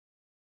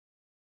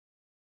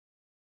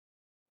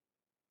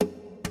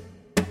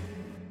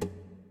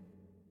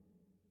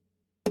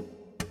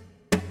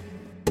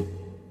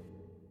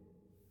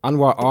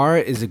Anwar R.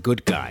 is a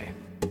good guy.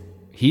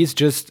 He's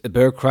just a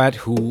bureaucrat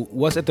who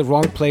was at the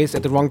wrong place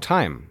at the wrong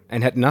time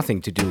and had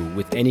nothing to do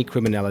with any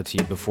criminality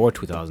before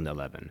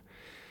 2011.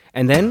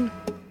 And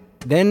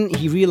then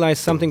he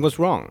realized something was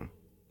wrong.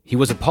 He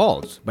was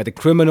appalled by the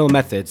criminal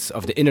methods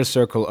of the inner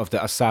circle of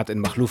the Assad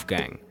and Makhlouf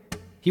gang.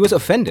 He was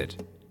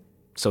offended.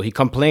 So he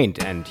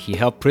complained and he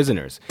helped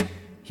prisoners.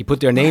 He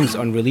put their names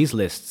on release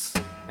lists.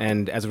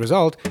 And as a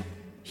result,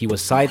 he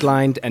was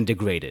sidelined and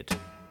degraded.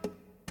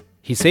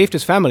 He saved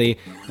his family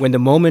when the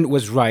moment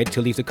was right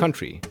to leave the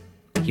country.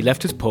 He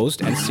left his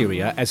post and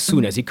Syria as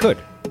soon as he could,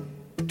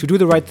 to do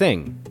the right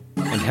thing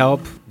and help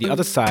the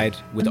other side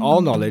with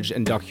all knowledge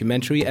and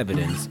documentary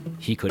evidence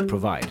he could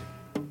provide.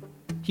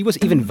 He was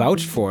even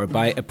vouched for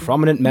by a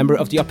prominent member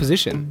of the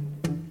opposition.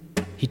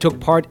 He took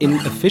part in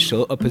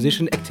official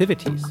opposition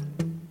activities.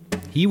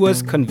 He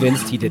was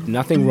convinced he did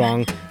nothing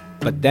wrong,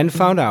 but then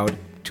found out,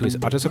 to his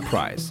utter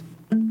surprise,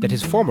 that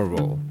his former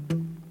role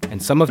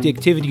and some of the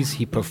activities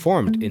he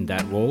performed in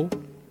that role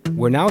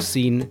were now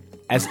seen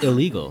as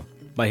illegal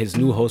by his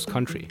new host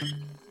country.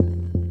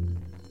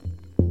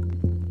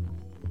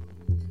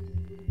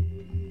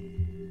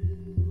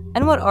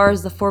 Anwar R.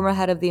 is the former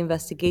head of the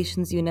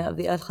investigations unit of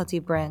the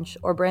Al-Khatib branch,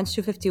 or Branch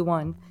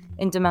 251,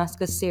 in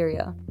Damascus,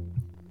 Syria.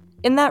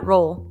 In that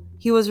role,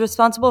 he was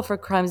responsible for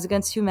crimes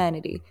against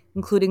humanity,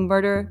 including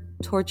murder,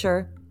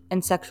 torture,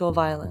 and sexual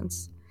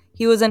violence.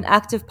 He was an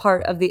active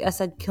part of the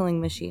Assad killing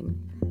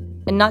machine,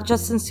 and not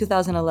just since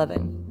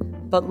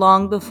 2011, but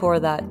long before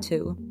that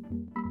too.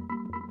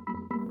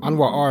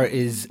 Anwar R.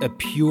 is a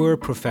pure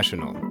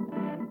professional.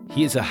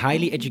 He is a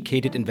highly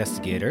educated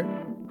investigator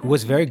who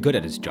was very good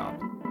at his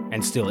job,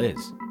 and still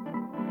is.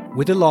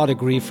 With a law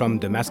degree from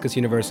Damascus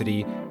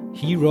University,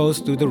 he rose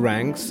through the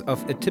ranks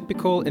of a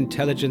typical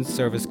intelligence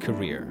service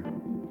career.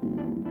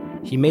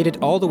 He made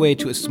it all the way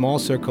to a small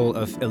circle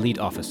of elite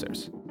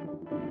officers.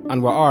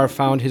 Anwar R.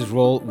 found his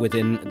role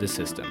within the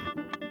system.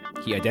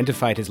 He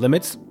identified his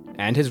limits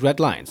and his red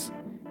lines.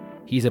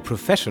 He's a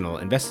professional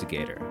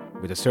investigator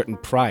with a certain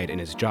pride in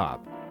his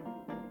job.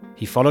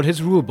 He followed his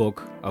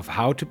rulebook of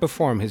how to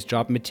perform his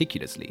job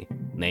meticulously,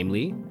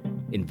 namely,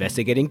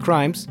 investigating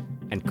crimes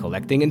and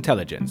collecting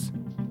intelligence.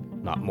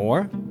 Not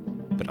more,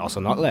 but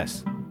also not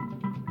less.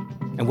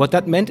 And what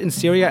that meant in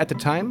Syria at the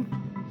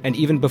time, and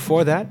even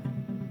before that,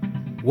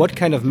 what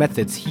kind of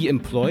methods he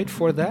employed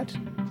for that,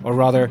 or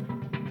rather,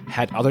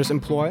 had others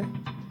employ,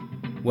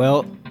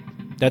 well,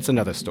 that's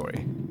another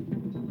story.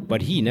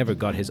 But he never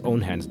got his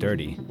own hands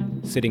dirty,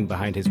 sitting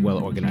behind his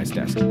well-organized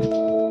desk.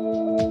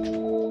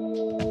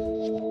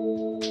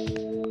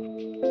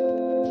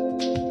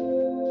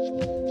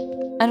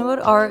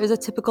 Anwar R. is a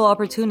typical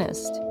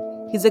opportunist.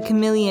 He's a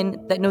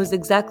chameleon that knows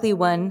exactly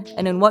when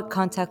and in what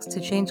context to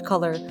change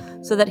color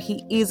so that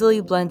he easily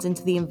blends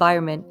into the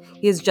environment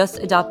he has just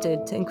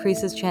adopted to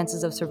increase his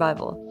chances of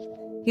survival.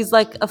 He's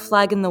like a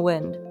flag in the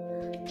wind.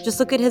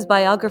 Just look at his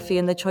biography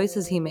and the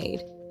choices he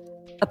made.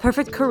 A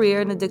perfect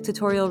career in a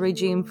dictatorial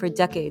regime for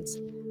decades,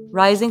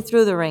 rising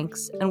through the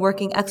ranks and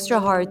working extra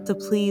hard to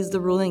please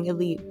the ruling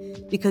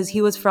elite because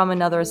he was from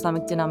another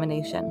Islamic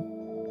denomination.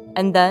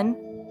 And then,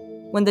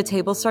 when the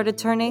tables started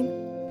turning,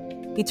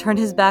 he turned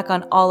his back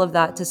on all of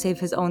that to save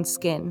his own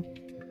skin,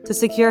 to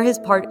secure his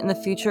part in the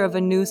future of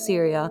a new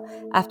Syria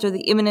after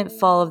the imminent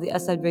fall of the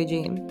Assad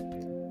regime,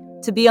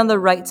 to be on the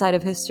right side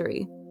of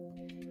history.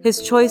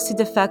 His choice to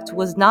defect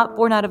was not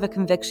born out of a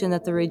conviction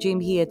that the regime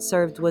he had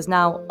served was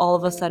now all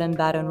of a sudden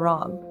bad and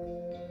wrong.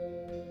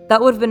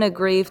 That would have been a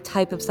grave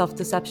type of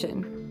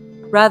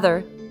self-deception.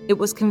 Rather, it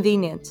was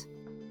convenient.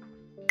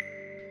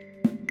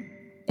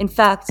 In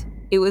fact,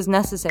 it was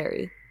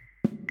necessary.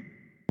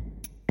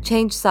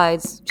 Change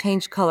sides,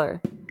 change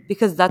color,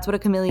 because that's what a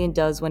chameleon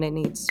does when it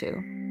needs to.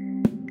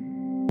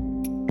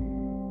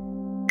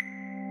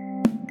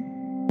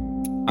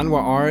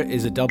 Anwar R.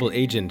 is a double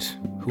agent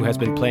who has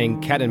been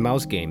playing cat and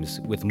mouse games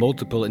with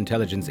multiple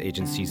intelligence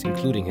agencies,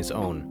 including his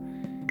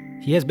own.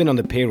 He has been on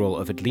the payroll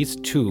of at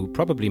least 2,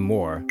 probably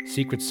more,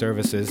 secret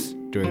services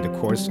during the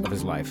course of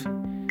his life.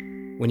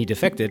 When he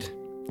defected,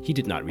 he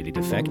did not really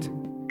defect.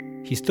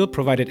 He still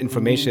provided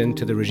information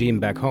to the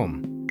regime back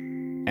home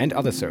and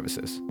other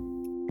services.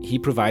 He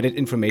provided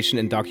information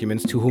and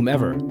documents to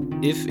whomever,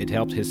 if it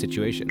helped his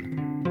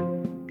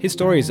situation. His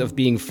stories of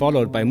being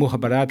followed by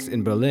mukhabarats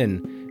in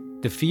Berlin,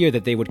 the fear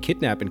that they would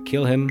kidnap and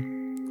kill him,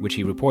 which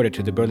he reported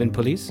to the Berlin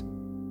police,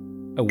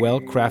 a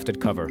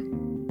well-crafted cover.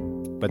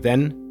 But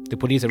then, the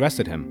police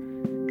arrested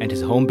him, and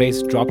his home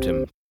base dropped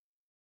him.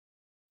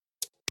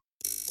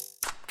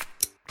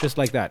 Just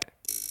like that.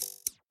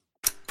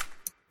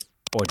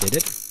 Or did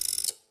it?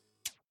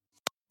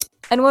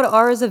 Anwar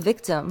R. is a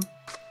victim.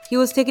 He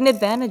was taken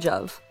advantage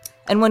of,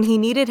 and when he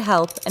needed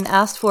help and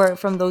asked for it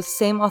from those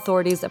same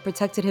authorities that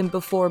protected him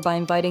before by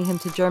inviting him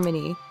to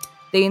Germany,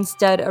 they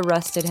instead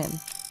arrested him.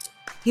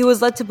 He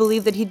was led to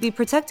believe that he'd be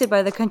protected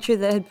by the country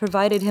that had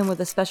provided him with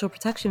a special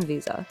protection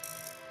visa.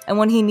 And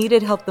when he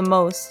needed help the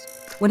most,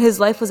 when his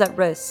life was at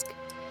risk,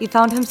 he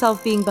found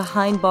himself being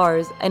behind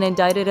bars and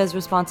indicted as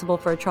responsible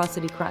for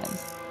atrocity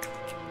crimes.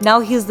 Now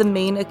he is the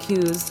main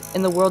accused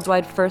in the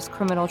worldwide first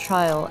criminal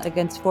trial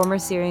against former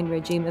Syrian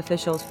regime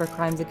officials for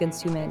crimes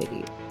against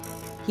humanity.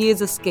 He is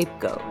a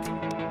scapegoat.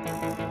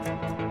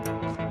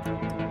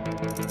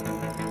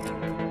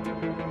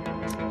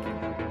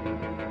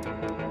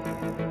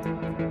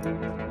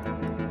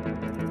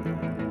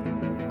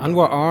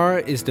 Anwar R.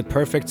 is the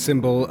perfect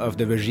symbol of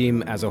the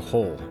regime as a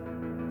whole,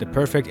 the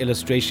perfect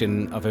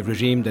illustration of a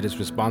regime that is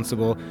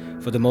responsible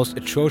for the most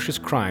atrocious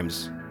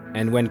crimes,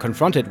 and when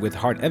confronted with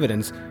hard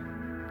evidence,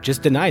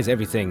 just denies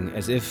everything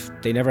as if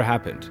they never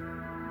happened,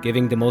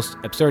 giving the most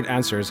absurd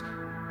answers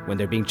when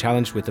they're being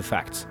challenged with the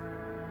facts.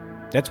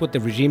 That's what the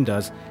regime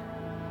does,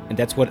 and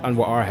that's what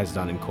Anwar R. has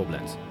done in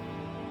Koblenz.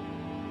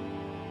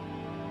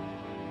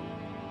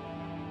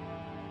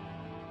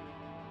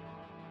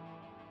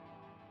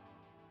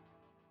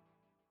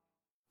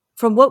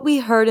 From what we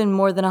heard in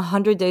more than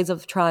 100 days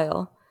of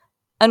trial,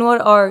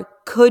 Anwar R.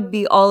 could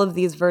be all of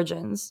these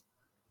virgins.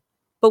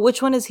 But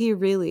which one is he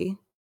really?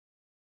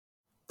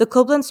 The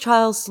Koblenz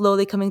trial is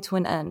slowly coming to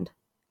an end.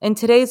 In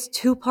today's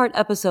two-part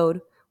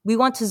episode, we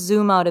want to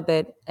zoom out a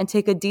bit and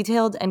take a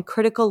detailed and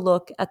critical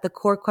look at the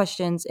core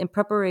questions in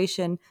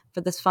preparation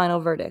for this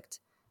final verdict.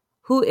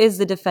 Who is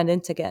the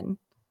defendant again?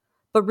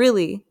 But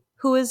really,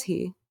 who is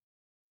he?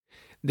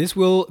 This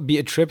will be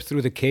a trip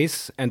through the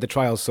case and the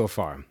trial so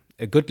far,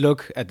 a good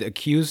look at the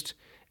accused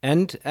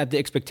and at the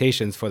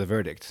expectations for the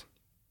verdict.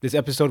 This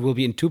episode will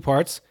be in two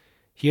parts.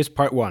 Here's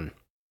part one.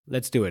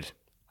 Let's do it.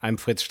 I'm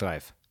Fritz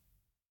Streif.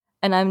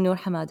 And I'm Noor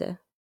Hamadeh.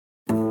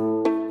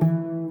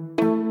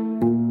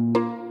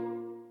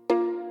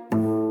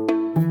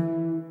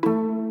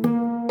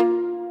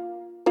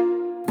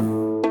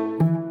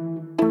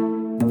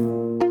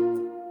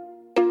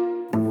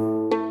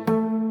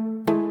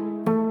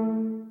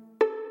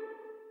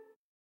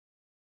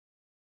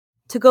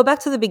 To go back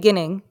to the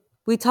beginning,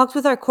 we talked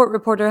with our court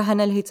reporter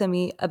Hana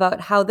Al-Hitami about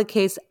how the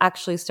case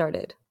actually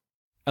started.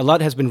 A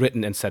lot has been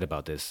written and said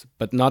about this,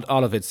 but not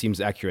all of it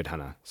seems accurate,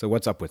 Hana. So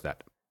what's up with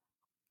that?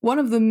 One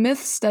of the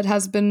myths that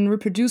has been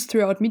reproduced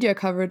throughout media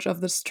coverage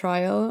of this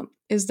trial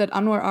is that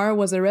Anwar R.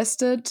 was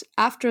arrested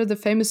after the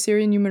famous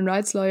Syrian human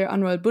rights lawyer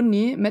Anwar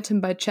al-Bunni met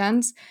him by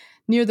chance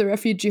near the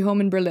refugee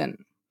home in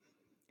Berlin.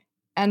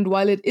 And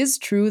while it is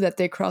true that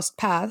they crossed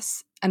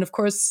paths, and of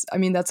course,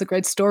 that's a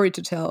great story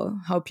to tell,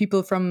 how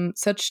people from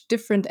such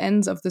different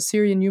ends of the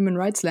Syrian human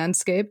rights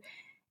landscape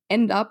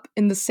end up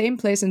in the same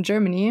place in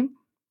Germany,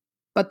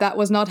 but that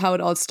was not how it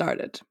all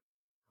started.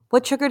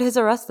 What triggered his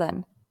arrest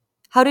then?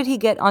 How did he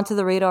get onto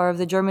the radar of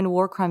the German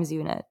War Crimes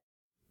Unit?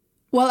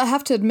 Well, I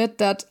have to admit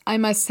that I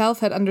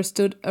myself had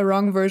understood a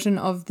wrong version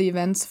of the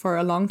events for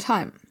a long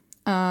time.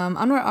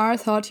 Anwar R.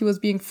 thought he was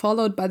being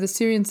followed by the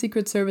Syrian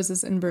secret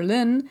services in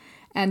Berlin,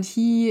 and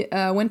he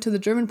went to the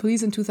German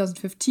police in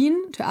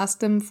 2015 to ask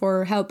them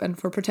for help and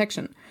for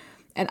protection.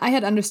 And I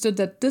had understood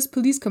that this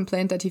police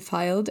complaint that he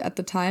filed at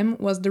the time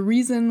was the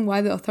reason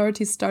why the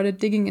authorities started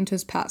digging into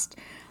his past.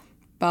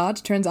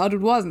 But turns out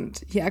it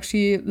wasn't. He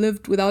actually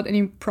lived without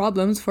any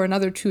problems for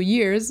another 2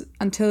 years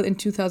until in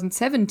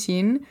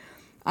 2017,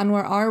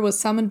 Anwar R. was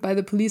summoned by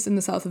the police in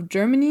the south of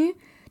Germany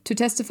to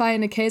testify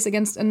in a case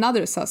against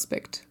another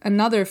suspect,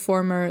 another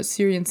former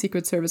Syrian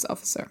Secret Service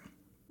officer.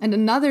 And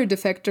another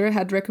defector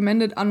had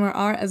recommended Anwar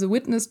R. as a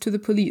witness to the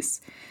police.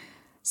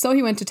 So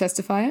he went to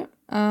testify,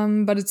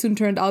 but it soon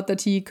turned out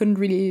that he couldn't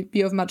really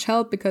be of much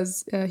help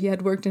because he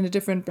had worked in a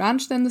different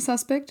branch than the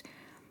suspect.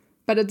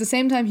 But at the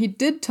same time, he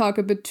did talk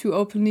a bit too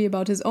openly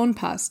about his own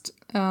past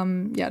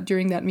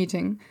during that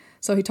meeting.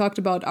 So he talked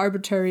about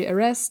arbitrary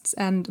arrests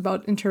and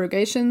about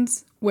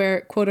interrogations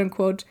where, quote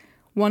unquote,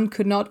 one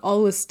could not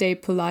always stay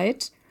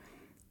polite.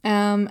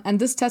 And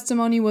this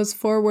testimony was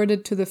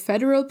forwarded to the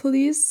federal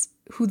police,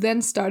 who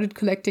then started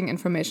collecting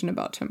information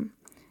about him.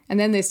 And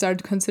then they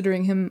started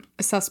considering him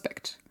a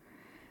suspect.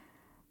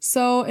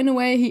 So in a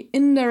way, he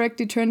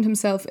indirectly turned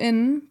himself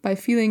in by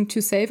feeling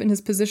too safe in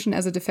his position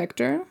as a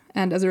defector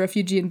and as a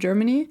refugee in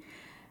Germany.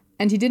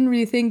 And he didn't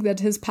really think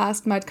that his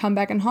past might come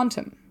back and haunt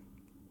him.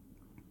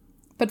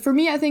 But for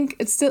me, I think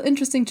it's still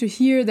interesting to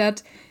hear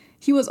that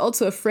he was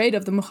also afraid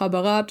of the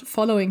Mukhabarat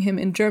following him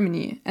in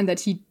Germany and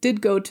that he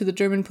did go to the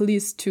German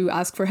police to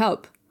ask for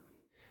help.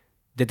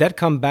 Did that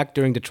come back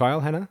during the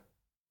trial, Hannah?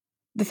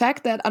 The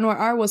fact that Anwar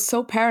R. was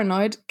so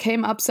paranoid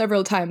came up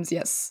several times,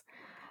 yes.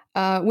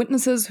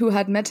 Witnesses who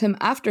had met him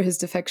after his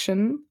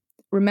defection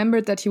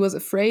remembered that he was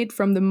afraid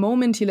from the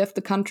moment he left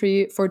the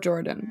country for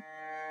Jordan.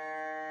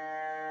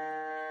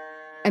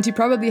 And he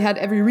probably had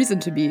every reason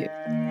to be.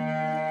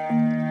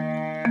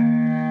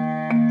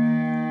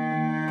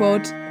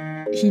 Quote,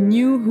 "He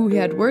knew who he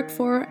had worked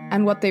for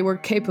and what they were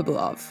capable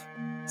of,"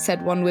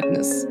 said one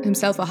witness,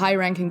 himself a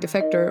high-ranking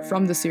defector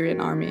from the Syrian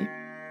army.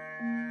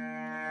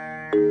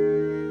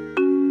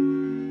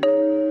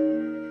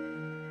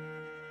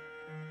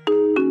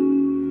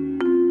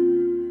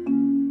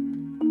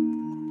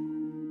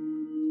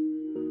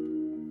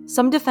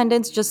 Some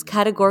defendants just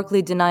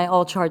categorically deny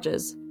all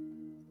charges.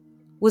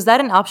 Was that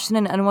an option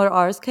in Anwar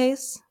R.'s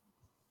case?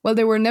 Well,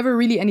 there were never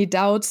really any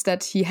doubts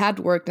that he had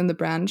worked in the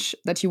branch,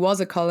 that he was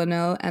a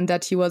colonel, and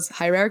that he was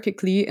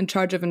hierarchically in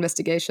charge of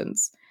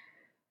investigations.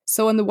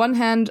 So on the one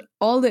hand,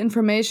 all the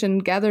information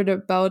gathered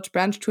about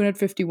Branch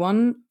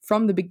 251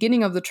 from the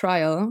beginning of the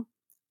trial,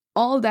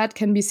 all that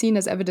can be seen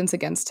as evidence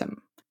against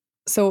him.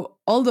 So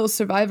all those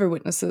survivor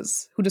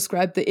witnesses who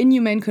described the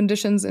inhumane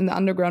conditions in the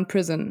underground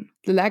prison,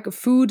 the lack of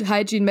food,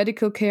 hygiene,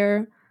 medical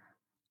care,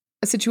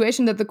 a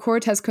situation that the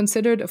court has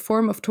considered a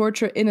form of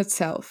torture in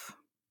itself.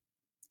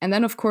 And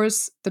then, of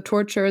course, the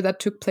torture that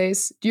took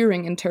place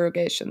during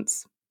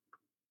interrogations.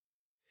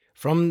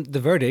 From the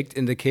verdict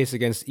in the case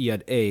against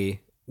Iyad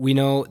A., we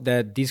know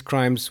that these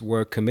crimes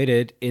were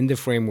committed in the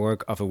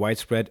framework of a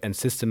widespread and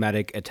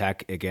systematic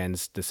attack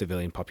against the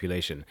civilian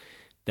population.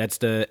 That's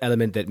the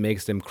element that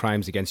makes them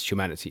crimes against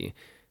humanity.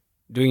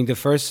 During the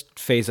first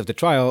phase of the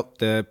trial,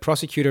 the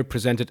prosecutor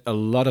presented a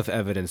lot of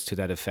evidence to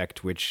that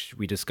effect, which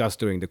we discussed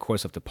during the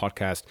course of the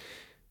podcast.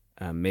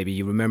 Maybe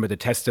you remember the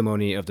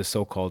testimony of the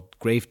so-called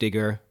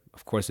gravedigger,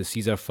 of course the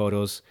Caesar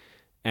photos,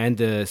 and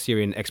the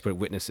Syrian expert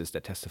witnesses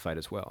that testified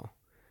as well.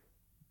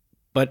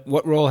 But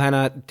what role,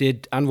 Hannah,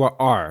 did Anwar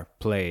R.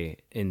 play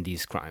in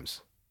these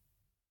crimes?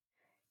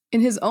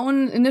 In his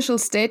own initial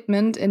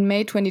statement in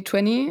May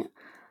 2020,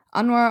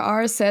 Anwar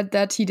R. said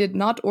that he did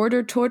not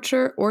order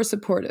torture or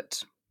support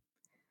it,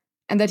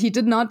 and that he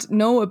did not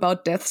know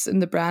about deaths in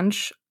the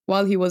branch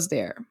while he was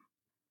there,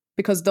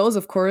 because those,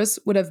 of course,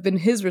 would have been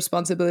his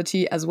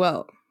responsibility as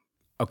well.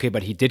 Okay,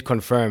 but he did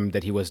confirm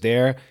that he was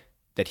there,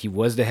 that he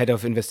was the head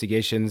of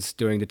investigations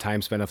during the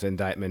time span of the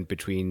indictment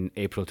between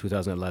April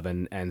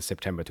 2011 and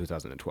September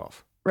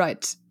 2012.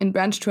 Right, in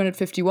Branch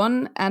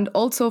 251, and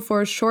also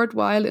for a short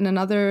while in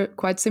another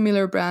quite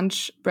similar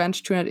branch,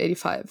 Branch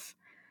 285.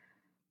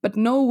 But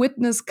no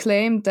witness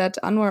claimed that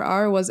Anwar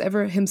R. was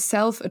ever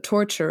himself a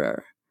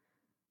torturer.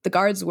 The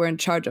guards were in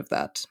charge of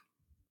that.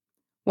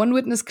 One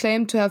witness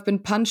claimed to have been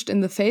punched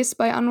in the face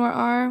by Anwar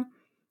R.,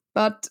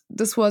 but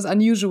this was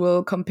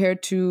unusual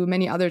compared to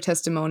many other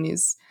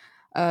testimonies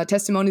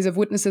of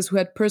witnesses who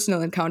had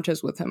personal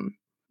encounters with him.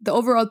 The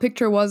overall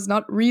picture was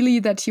not really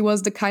that he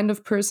was the kind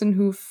of person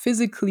who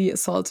physically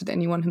assaulted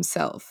anyone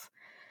himself.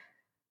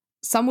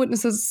 Some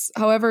witnesses,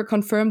 however,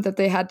 confirmed that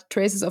they had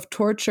traces of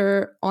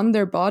torture on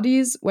their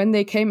bodies when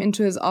they came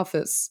into his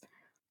office.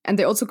 And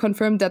they also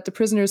confirmed that the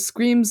prisoner's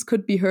screams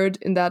could be heard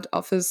in that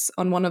office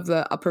on one of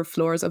the upper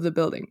floors of the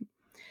building.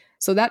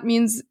 So that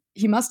means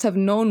he must have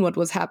known what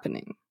was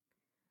happening.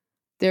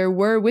 There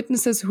were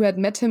witnesses who had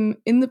met him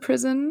in the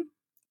prison,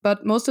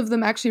 but most of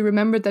them actually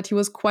remembered that he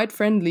was quite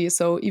friendly,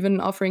 so even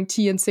offering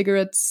tea and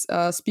cigarettes,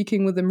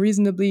 speaking with them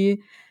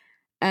reasonably.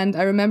 And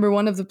I remember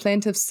one of the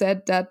plaintiffs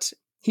said that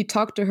he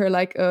talked to her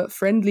like a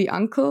friendly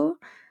uncle,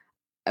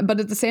 but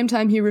at the same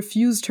time, he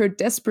refused her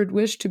desperate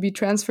wish to be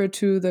transferred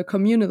to the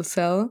communal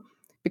cell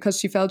because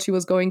she felt she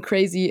was going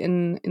crazy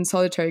in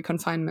solitary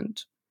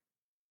confinement.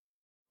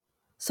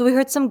 So we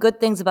heard some good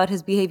things about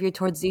his behavior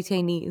towards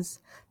detainees,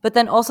 but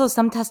then also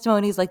some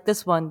testimonies like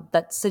this one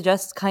that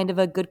suggests kind of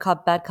a good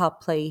cop, bad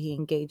cop play he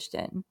engaged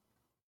in.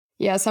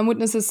 Yeah, some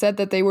witnesses said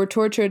that they were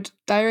tortured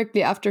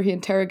directly after he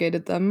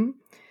interrogated them.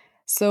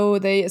 So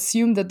they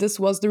assumed that this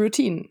was the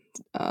routine,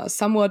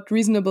 somewhat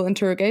reasonable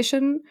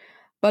interrogation.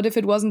 But if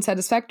it wasn't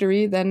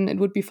satisfactory, then it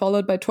would be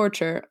followed by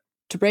torture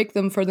to break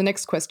them for the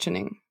next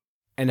questioning.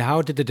 And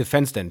how did the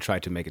defense then try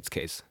to make its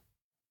case?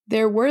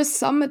 There were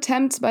some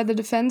attempts by the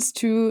defense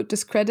to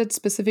discredit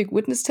specific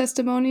witness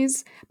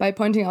testimonies by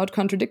pointing out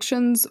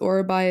contradictions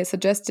or by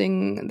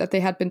suggesting that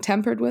they had been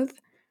tampered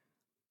with.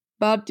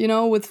 But,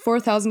 with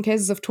 4,000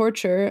 cases of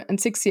torture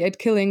and 68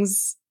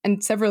 killings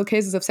and several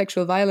cases of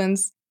sexual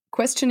violence,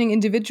 questioning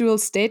individual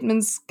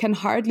statements can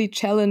hardly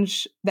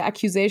challenge the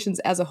accusations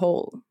as a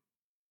whole.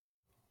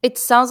 It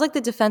sounds like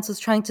the defense was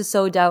trying to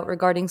sow doubt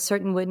regarding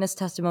certain witness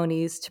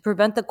testimonies to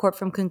prevent the court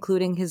from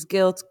concluding his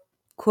guilt,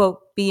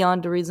 quote,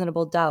 beyond a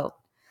reasonable doubt.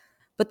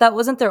 But that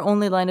wasn't their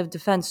only line of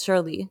defense,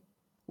 surely.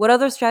 What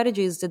other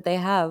strategies did they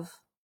have?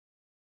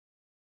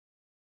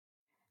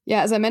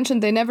 Yeah, as I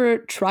mentioned, they never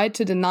tried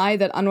to deny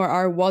that Anwar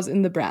R. was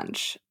in the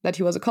branch, that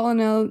he was a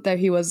colonel, that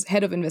he was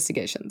head of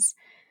investigations.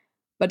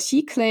 But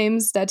he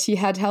claims that he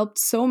had helped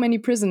so many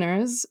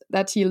prisoners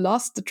that he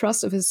lost the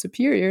trust of his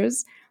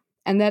superiors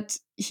and that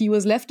he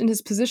was left in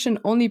his position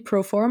only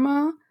pro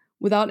forma,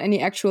 without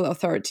any actual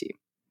authority.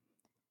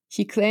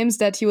 He claims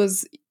that he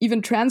was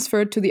even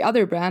transferred to the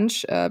other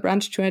branch,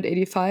 Branch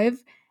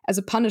 285, as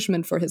a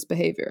punishment for his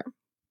behavior.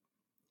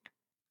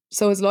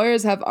 So his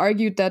lawyers have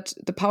argued that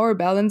the power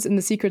balance in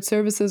the secret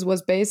services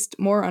was based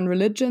more on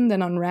religion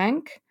than on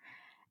rank,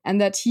 and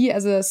that he,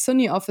 as a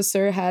Sunni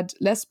officer, had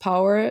less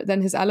power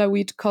than his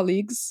Alawite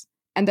colleagues,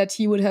 and that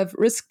he would have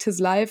risked his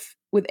life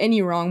with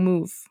any wrong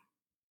move.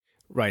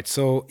 Right,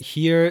 so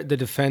here the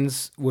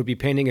defense would be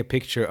painting a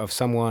picture of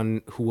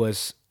someone who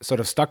was sort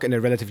of stuck in a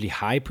relatively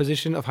high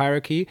position of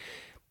hierarchy,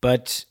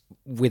 but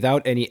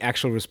without any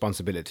actual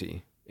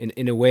responsibility.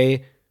 In a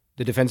way,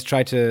 the defense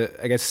tried to,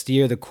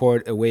 steer the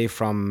court away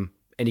from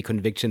any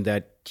conviction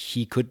that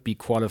he could be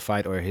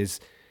qualified or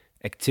his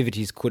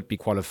activities could be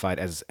qualified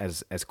as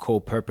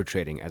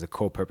co-perpetrating, as a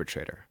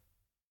co-perpetrator.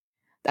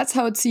 That's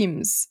how it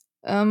seems.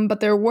 But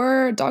there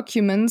were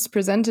documents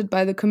presented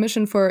by the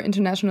Commission for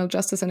International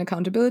Justice and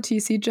Accountability,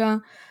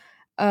 CIJA,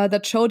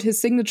 that showed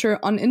his signature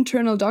on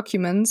internal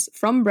documents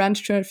from Branch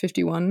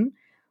 251,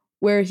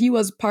 where he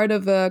was part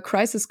of a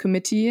crisis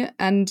committee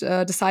and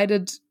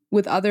decided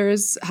with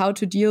others how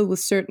to deal with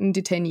certain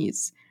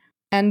detainees.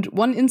 And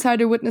one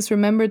insider witness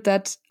remembered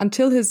that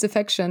until his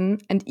defection,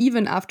 and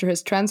even after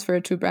his transfer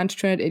to Branch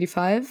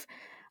 285,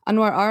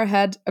 Anwar R.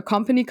 had a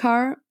company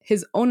car,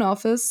 his own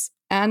office,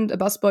 and a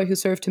busboy who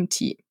served him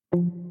tea.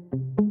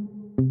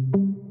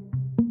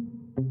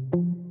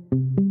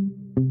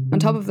 On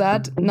top of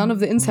that, none of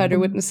the insider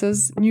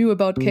witnesses knew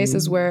about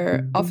cases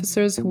where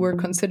officers who were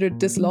considered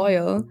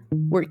disloyal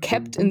were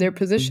kept in their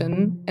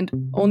position and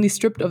only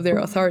stripped of their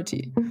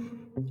authority.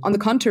 On the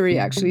contrary,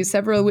 actually,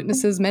 several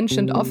witnesses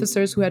mentioned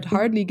officers who had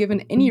hardly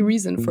given any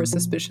reason for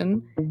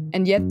suspicion,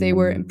 and yet they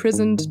were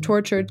imprisoned,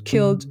 tortured,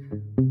 killed,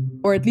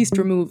 or at least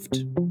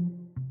removed.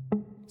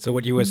 So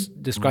what you were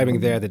describing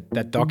there,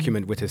 that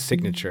document with his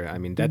signature, I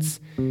mean, that's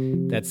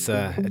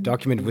a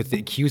document with the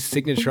accused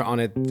signature on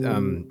it,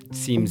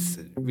 seems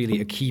really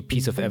a key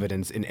piece of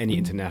evidence in any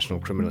international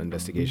criminal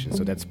investigation.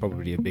 So that's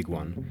probably a big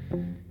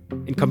one.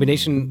 In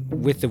combination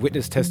with the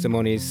witness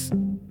testimonies,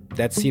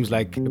 that seems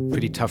like a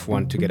pretty tough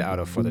one to get out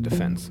of for the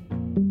defense.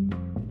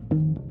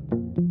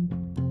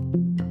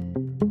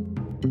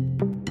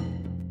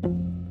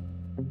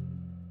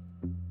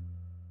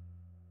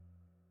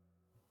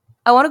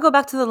 I want to go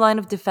back to the line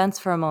of defense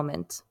for a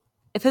moment.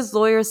 If his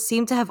lawyers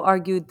seem to have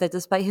argued that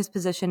despite his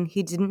position,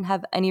 he didn't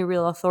have any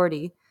real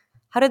authority,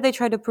 how did they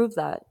try to prove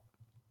that?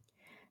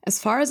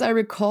 As far as I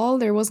recall,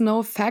 there was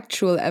no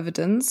factual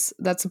evidence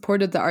that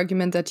supported the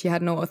argument that he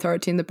had no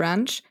authority in the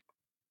branch.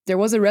 There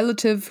was a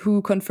relative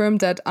who confirmed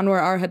that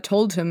Anwar R. had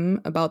told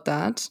him about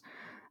that.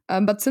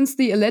 But since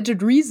the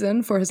alleged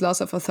reason for his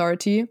loss of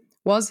authority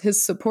was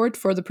his support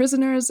for the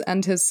prisoners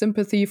and his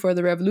sympathy for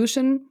the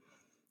revolution,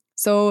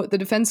 so the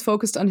defense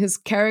focused on his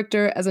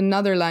character as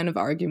another line of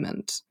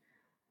argument.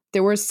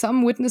 There were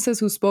some witnesses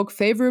who spoke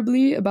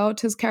favorably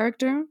about his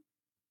character.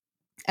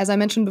 As I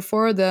mentioned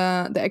before,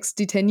 the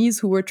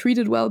ex-detainees who were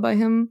treated well by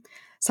him,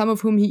 some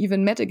of whom he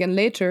even met again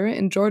later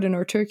in Jordan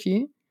or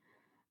Turkey.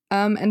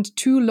 And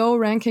two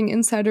low-ranking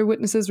insider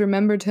witnesses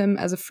remembered him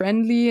as a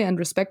friendly and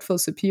respectful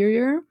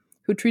superior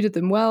who treated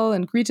them well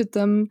and greeted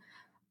them,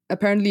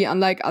 apparently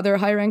unlike other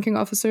high-ranking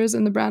officers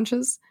in the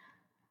branches.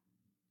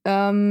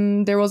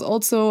 There was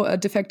also a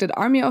defected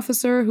army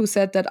officer who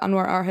said that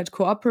Anwar R. had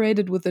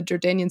cooperated with the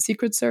Jordanian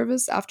Secret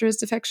Service after his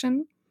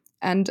defection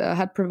and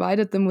had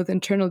provided them with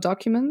internal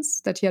documents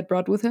that he had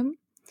brought with him,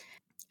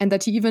 and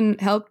that he even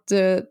helped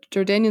the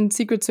Jordanian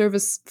Secret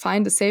Service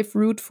find a safe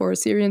route for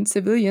Syrian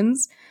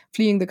civilians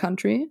fleeing the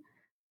country.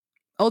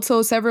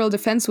 Also, several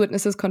defense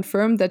witnesses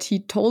confirmed that he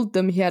told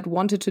them he had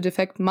wanted to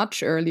defect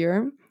much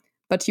earlier,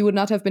 but he would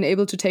not have been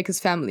able to take his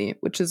family,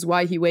 which is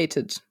why he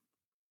waited.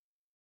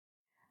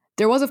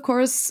 There was, of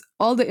course,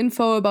 all the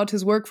info about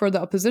his work for the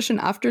opposition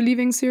after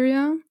leaving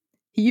Syria.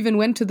 He even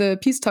went to the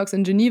peace talks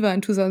in Geneva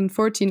in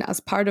 2014 as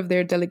part of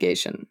their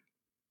delegation.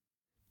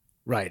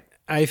 Right.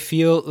 I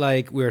feel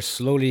like we're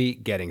slowly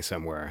getting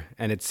somewhere.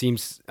 And it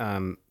seems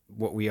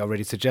what we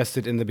already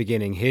suggested in the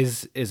beginning,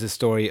 his is a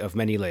story of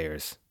many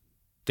layers.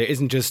 There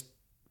isn't just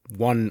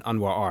one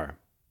Anwar R.,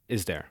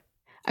 is there?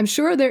 I'm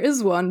sure there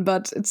is one,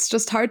 but it's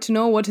just hard to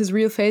know what his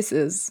real face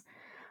is.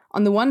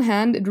 On the one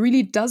hand, it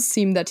really does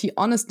seem that he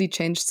honestly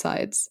changed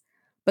sides.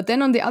 But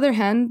then on the other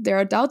hand, there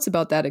are doubts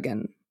about that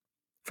again.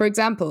 For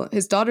example,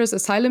 his daughter's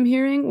asylum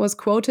hearing was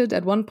quoted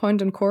at one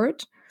point in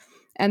court,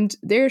 and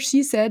there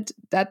she said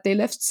that they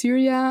left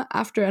Syria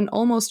after an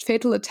almost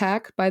fatal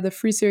attack by the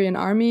Free Syrian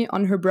Army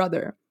on her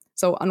brother,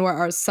 so Anwar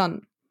R.'s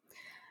son.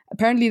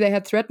 Apparently they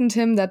had threatened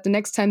him that the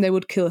next time they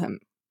would kill him.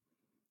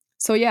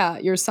 So yeah,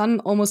 your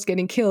son almost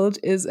getting killed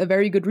is a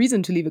very good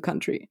reason to leave a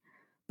country.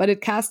 But it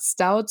casts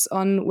doubts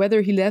on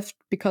whether he left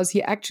because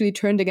he actually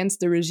turned against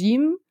the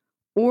regime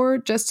or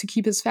just to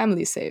keep his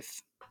family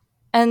safe.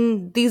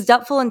 And these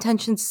doubtful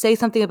intentions say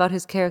something about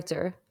his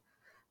character.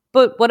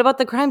 But what about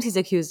the crimes he's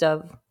accused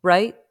of,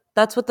 right?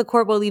 That's what the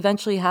court will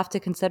eventually have to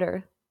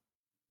consider.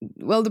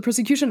 Well, the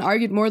prosecution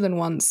argued more than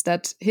once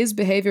that his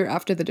behavior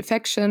after the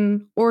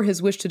defection, or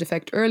his wish to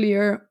defect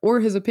earlier,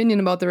 or his opinion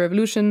about the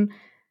revolution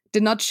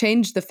did not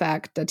change the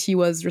fact that he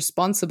was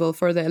responsible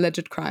for the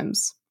alleged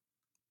crimes.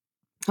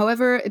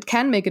 However, it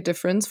can make a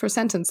difference for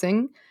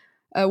sentencing,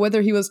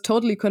 whether he was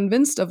totally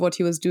convinced of what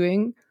he was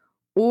doing,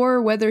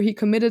 or whether he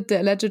committed the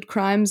alleged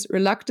crimes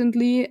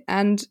reluctantly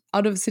and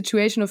out of a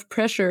situation of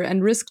pressure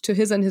and risk to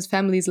his and his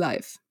family's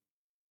life.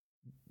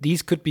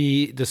 These could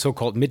be the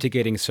so-called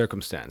mitigating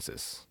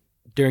circumstances.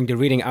 During the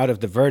reading out of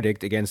the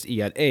verdict against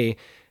Iyad A.,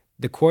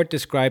 the court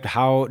described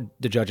how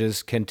the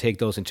judges can take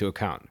those into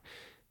account.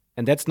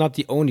 And that's not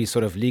the only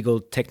sort of legal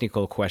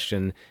technical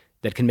question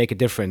that can make a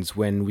difference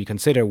when we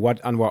consider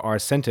what Anwar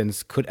R.'s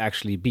sentence could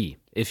actually be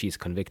if he's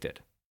convicted.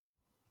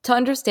 To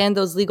understand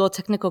those legal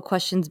technical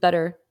questions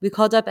better, we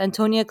called up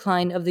Antonia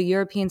Klein of the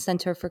European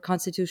Center for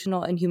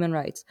Constitutional and Human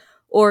Rights,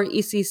 or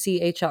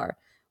ECCHR,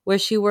 where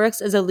she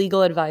works as a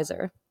legal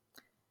advisor.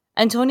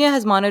 Antonia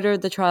has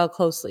monitored the trial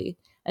closely,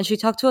 and she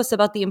talked to us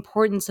about the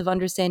importance of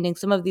understanding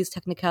some of these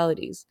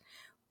technicalities.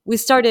 We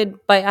started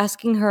by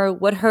asking her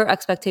what her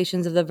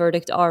expectations of the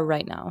verdict are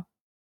right now.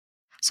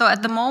 So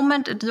at the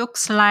moment, it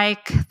looks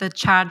like the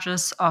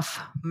charges of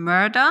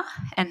murder,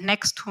 and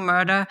next to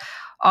murder,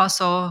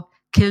 also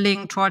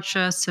killing,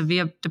 torture,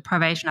 severe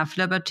deprivation of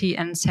liberty,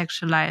 and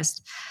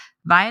sexualized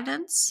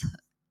violence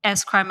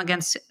as crime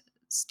against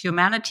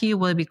humanity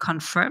will be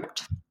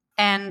confirmed.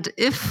 And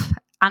if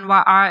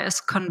Anwar R. is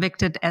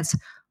convicted as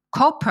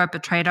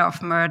co-perpetrator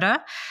of murder,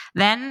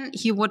 then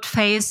he would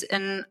face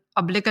an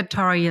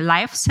obligatory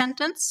life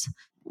sentence,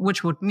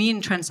 which would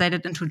mean,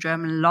 translated into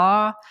German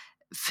law,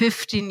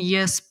 15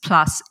 years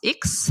plus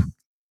X.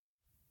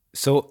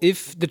 So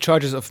if the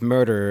charges of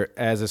murder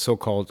as a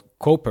so-called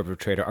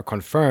co-perpetrator are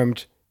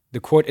confirmed,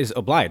 the court is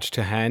obliged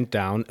to hand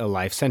down a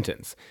life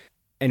sentence.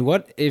 And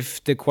what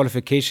if the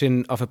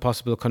qualification of a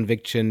possible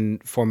conviction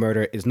for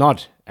murder is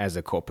not as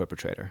a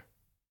co-perpetrator?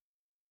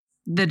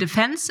 The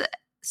defense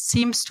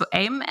seems to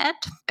aim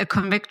at a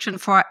conviction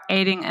for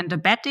aiding and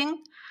abetting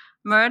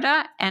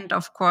murder and,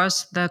 of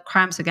course, the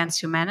crimes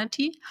against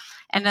humanity.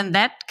 And in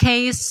that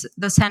case,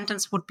 the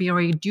sentence would be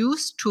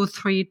reduced to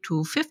 3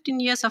 to 15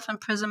 years of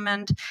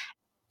imprisonment.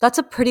 That's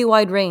a pretty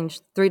wide range,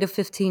 3 to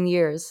 15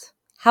 years.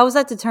 How is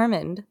that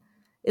determined?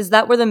 Is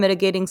that where the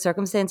mitigating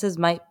circumstances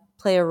might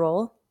play a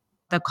role?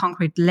 The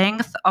concrete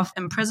length of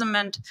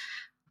imprisonment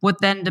would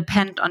then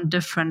depend on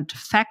different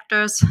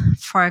factors.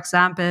 For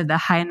example, the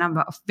high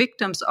number of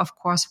victims, of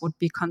course, would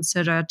be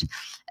considered,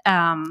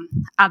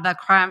 other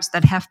crimes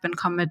that have been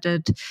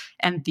committed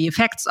and the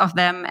effects of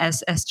them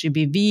as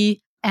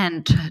SGBV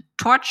and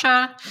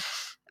torture,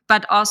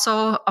 but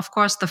also, of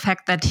course, the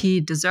fact that he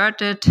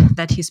deserted,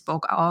 that he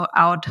spoke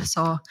out.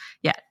 So,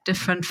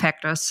 different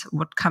factors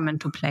would come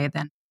into play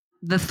then.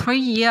 The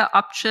 3-year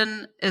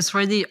option is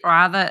really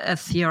rather a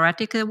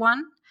theoretical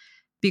one,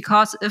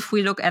 because if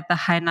we look at the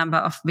high number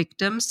of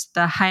victims,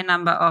 the high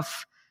number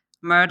of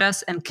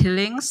murders and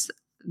killings,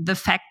 the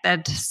fact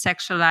that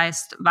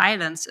sexualized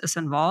violence is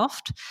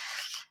involved,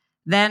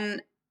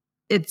 then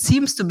it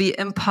seems to be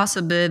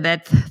impossible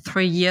that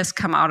 3 years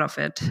come out of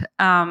it.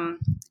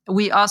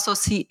 We also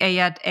see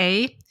Ayad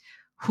A,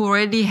 who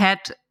really had,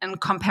 in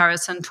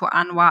comparison to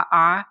Anwar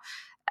R.,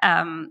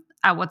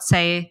 I would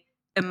say,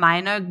 a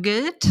minor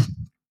guilt.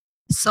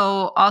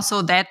 So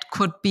also that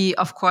could be,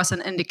 of course,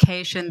 an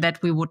indication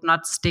that we would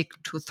not stick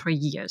to 3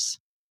 years.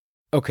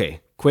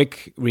 Okay,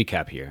 quick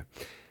recap here.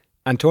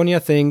 Antonia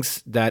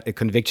thinks that a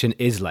conviction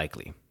is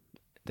likely,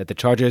 that the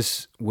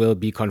charges will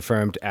be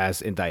confirmed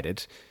as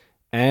indicted,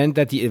 and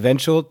that the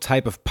eventual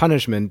type of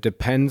punishment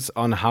depends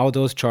on how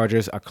those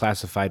charges are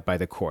classified by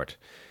the court.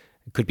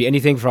 It could be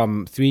anything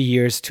from 3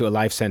 years to a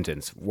life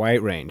sentence,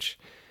 wide range.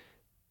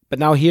 But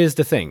now here's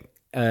the thing.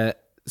 A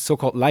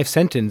so-called life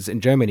sentence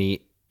in Germany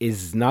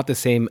is not the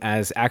same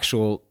as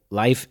actual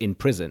life in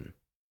prison.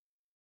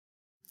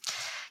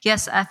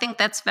 Yes, I think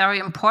that's very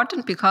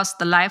important because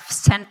the life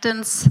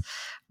sentence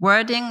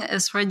wording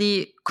is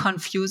really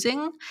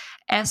confusing.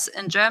 As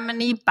in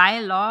Germany, by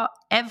law,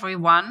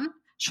 everyone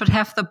should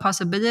have the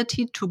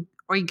possibility to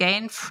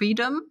regain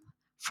freedom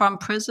from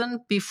prison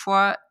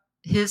before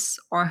his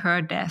or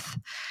her death.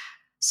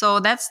 So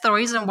that's the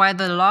reason why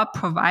the law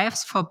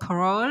provides for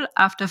parole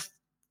after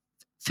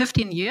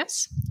 15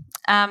 years.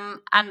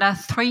 Under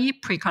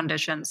 3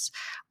 preconditions.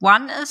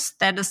 One is,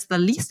 that is the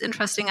least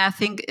interesting, I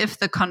think, if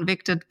the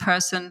convicted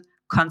person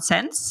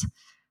consents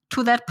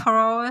to that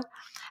parole.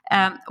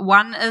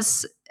 One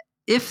is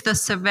if the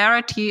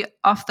severity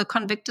of the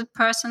convicted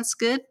person's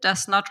guilt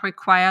does not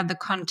require the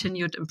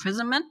continued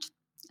imprisonment.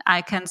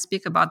 I can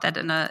speak about that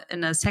in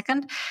a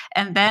second.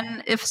 And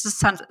then if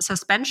the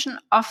suspension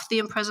of the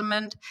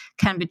imprisonment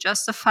can be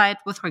justified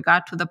with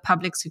regard to the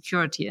public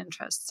security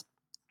interests.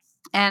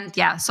 And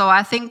so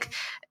I think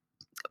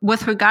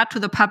with regard to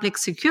the public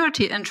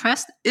security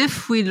interest,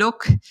 if we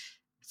look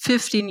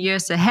 15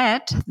 years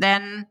ahead,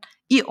 then,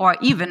 or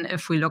even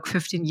if we look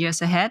 15 years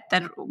ahead,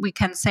 then we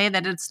can say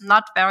that it's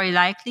not very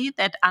likely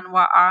that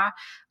Anwar R.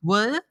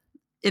 will,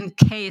 in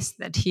case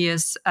that he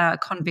is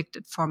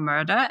convicted for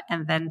murder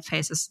and then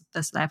faces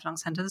this lifelong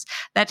sentence,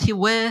 that he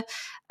will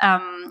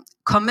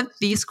commit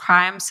these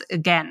crimes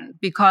again,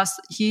 because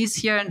he's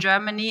here in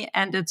Germany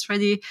and it's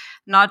really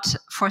not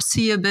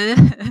foreseeable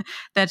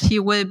that he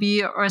will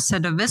be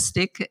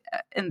recidivistic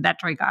in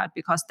that regard,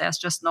 because there's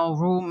just no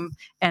room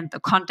and the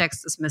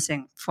context is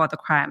missing for the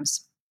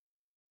crimes.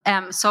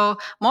 So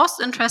most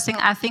interesting,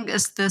 I think,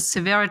 is the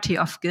severity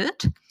of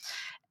guilt.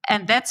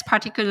 And that's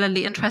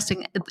particularly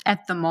interesting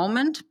at the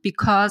moment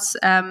because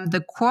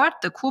the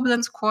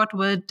Koblenz court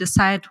will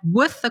decide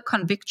with the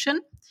conviction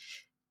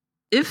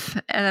if,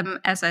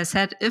 as I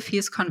said, if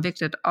he's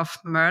convicted of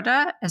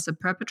murder as a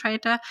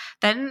perpetrator,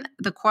 then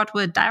the court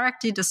will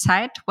directly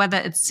decide whether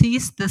it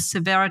sees the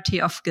severity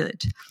of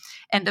guilt.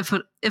 And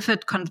if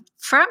it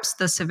confirms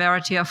the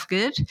severity of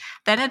guilt,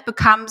 then it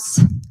becomes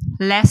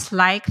less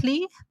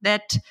likely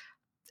that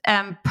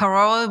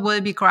parole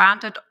will be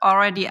granted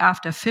already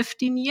after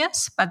 15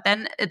 years. But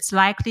then it's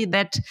likely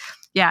that,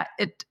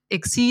 it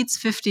exceeds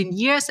 15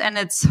 years, and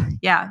it's,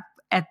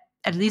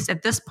 at least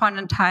at this point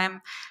in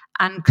time,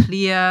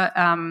 unclear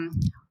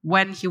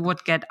when he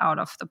would get out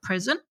of the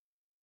prison.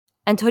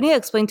 Antonia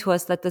explained to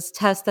us that this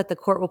test that the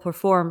court will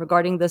perform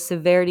regarding the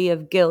severity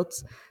of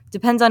guilt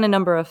depends on a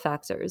number of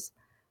factors.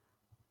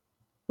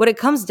 What it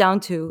comes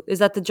down to is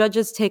that the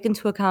judges take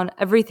into account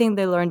everything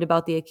they learned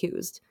about the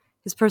accused,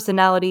 his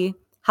personality,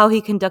 how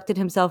he conducted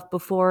himself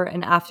before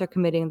and after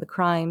committing the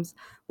crimes,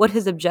 what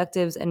his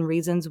objectives and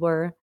reasons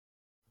were.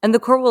 And the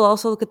court will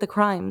also look at the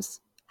crimes,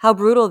 how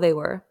brutal they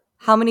were,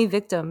 how many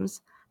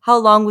victims, how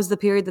long was the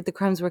period that the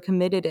crimes were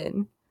committed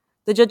in.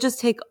 The judges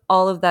take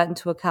all of that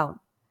into account,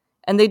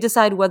 and they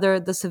decide whether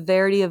the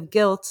severity of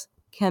guilt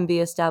can be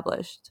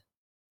established.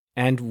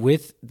 And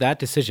with that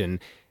decision,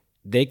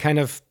 they kind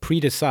of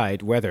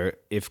pre-decide whether,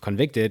 if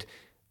convicted,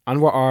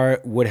 Anwar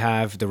R. would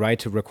have the right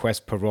to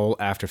request parole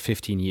after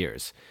 15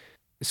 years.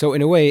 So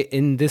in a way,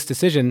 in this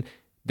decision,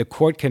 the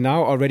court can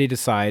now already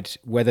decide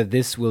whether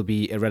this will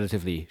be a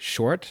relatively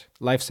short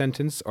life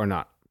sentence or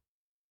not.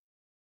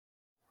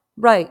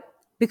 Right,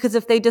 because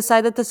if they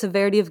decide that the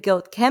severity of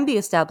guilt can be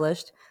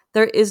established,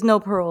 there is no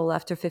parole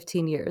after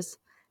 15 years.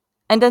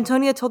 And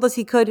Antonia told us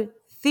he could,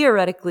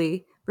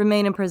 theoretically,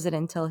 remain in prison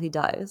until he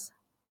dies.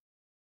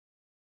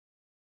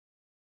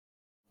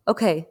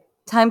 Okay,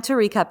 time to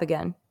recap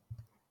again.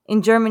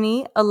 In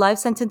Germany, a life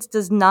sentence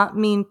does not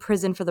mean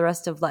prison for the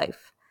rest of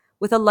life.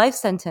 With a life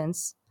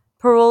sentence,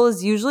 parole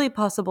is usually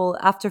possible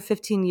after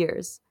 15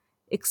 years,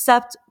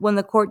 except when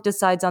the court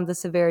decides on the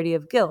severity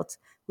of guilt,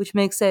 which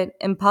makes it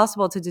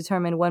impossible to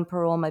determine when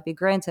parole might be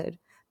granted,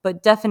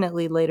 but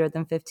definitely later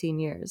than 15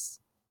 years.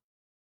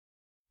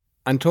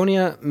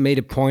 Antonia made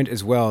a point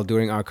as well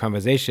during our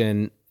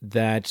conversation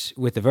that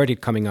with the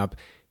verdict coming up,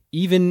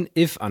 even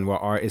if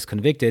Anwar R. is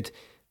convicted,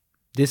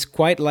 this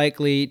quite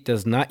likely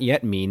does not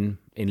yet mean,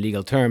 in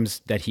legal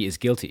terms, that he is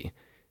guilty.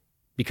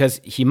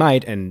 Because he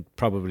might, and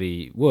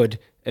probably would,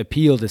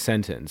 appeal the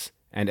sentence.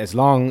 And as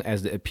long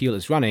as the appeal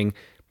is running,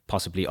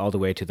 possibly all the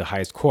way to the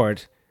highest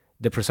court,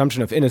 the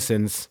presumption of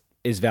innocence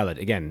is valid.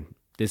 Again,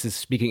 this is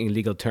speaking in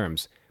legal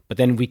terms. But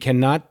then we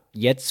cannot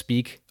yet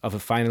speak of a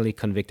finally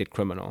convicted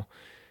criminal.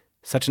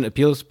 Such an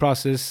appeals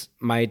process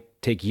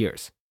might take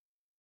years.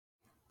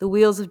 The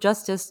wheels of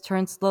justice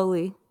turn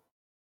slowly.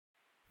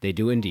 They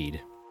do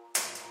indeed.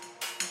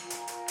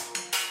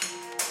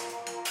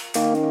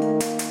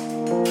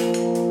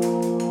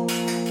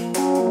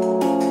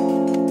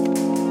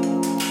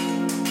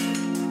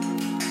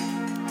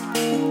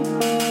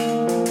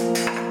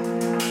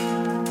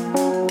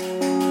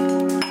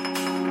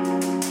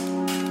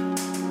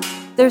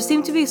 There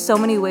seem to be so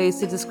many ways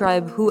to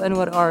describe who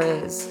Anwar R.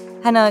 is.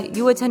 Hannah,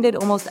 you attended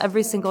almost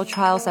every single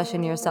trial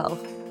session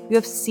yourself. You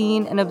have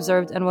seen and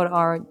observed Anwar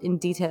R. in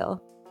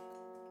detail.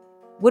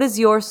 What is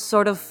your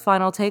sort of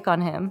final take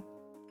on him?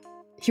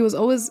 He was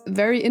always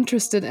very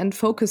interested and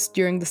focused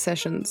during the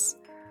sessions.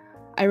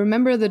 I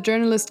remember the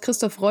journalist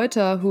Christoph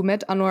Reuter, who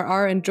met Anwar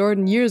R. in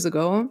Jordan years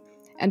ago,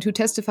 and who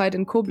testified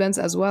in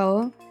Koblenz as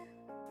well.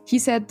 He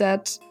said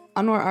that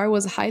Anwar R.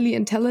 was highly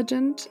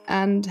intelligent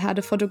and had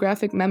a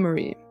photographic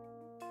memory.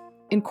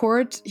 In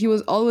court, he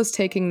was always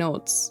taking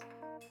notes.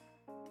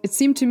 It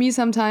seemed to me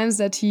sometimes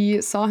that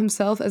he saw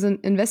himself as an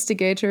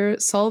investigator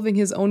solving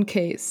his own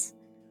case.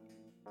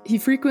 He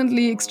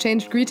frequently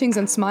exchanged greetings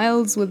and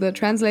smiles with the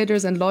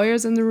translators and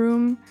lawyers in the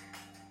room.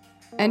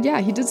 And yeah,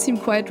 he did seem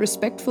quite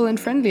respectful and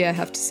friendly, I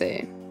have to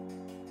say.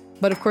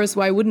 But of course,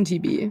 why wouldn't he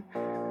be?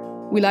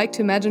 We like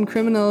to imagine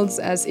criminals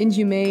as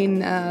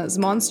inhumane, as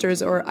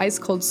monsters or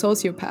ice-cold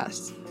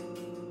sociopaths.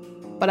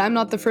 But I'm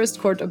not the first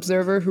court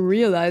observer who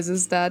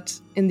realizes that,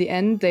 in the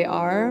end, they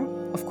are,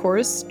 of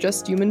course,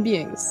 just human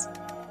beings.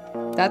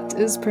 That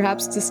is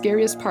perhaps the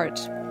scariest part.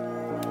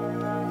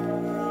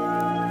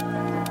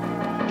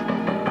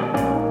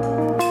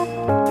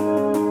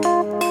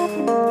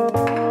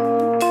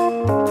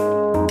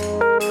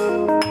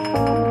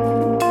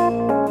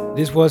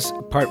 This was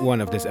part 1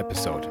 of this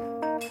episode.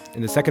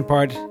 In the second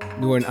part,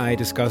 Noor and I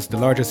discussed the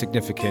larger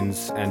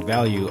significance and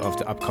value of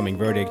the upcoming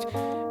verdict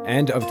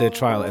and of the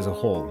trial as a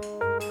whole.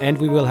 And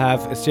we will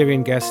have a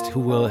Syrian guest who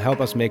will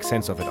help us make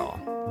sense of it all.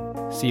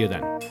 See you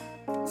then.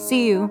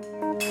 See you.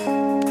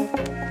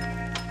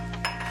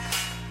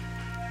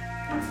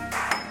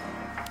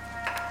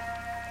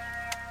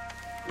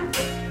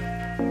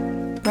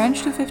 Branch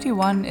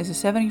 251 is a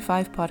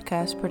 75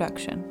 podcast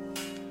production.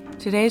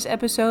 Today's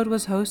episode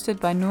was hosted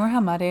by Noor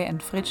Hamadeh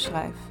and Fritz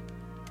Streif.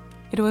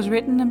 It was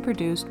written and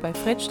produced by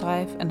Fritz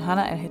Streif and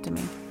Hannah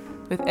El-Hitami,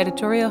 with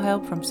editorial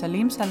help from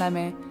Salim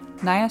Salameh,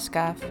 Naya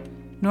Skaf,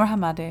 Noor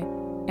Hamadeh,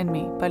 and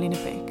me, Pauline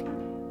Peek.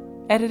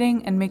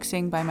 Editing and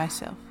mixing by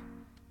myself.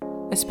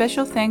 A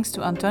special thanks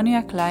to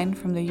Antonia Klein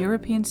from the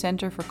European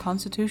Centre for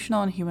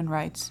Constitutional and Human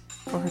Rights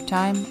for her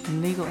time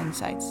and legal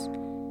insights.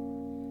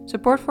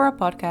 Support for our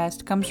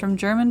podcast comes from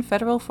German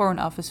Federal Foreign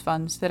Office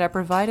funds that are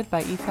provided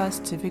by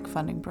IFA's Civic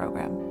Funding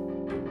Program.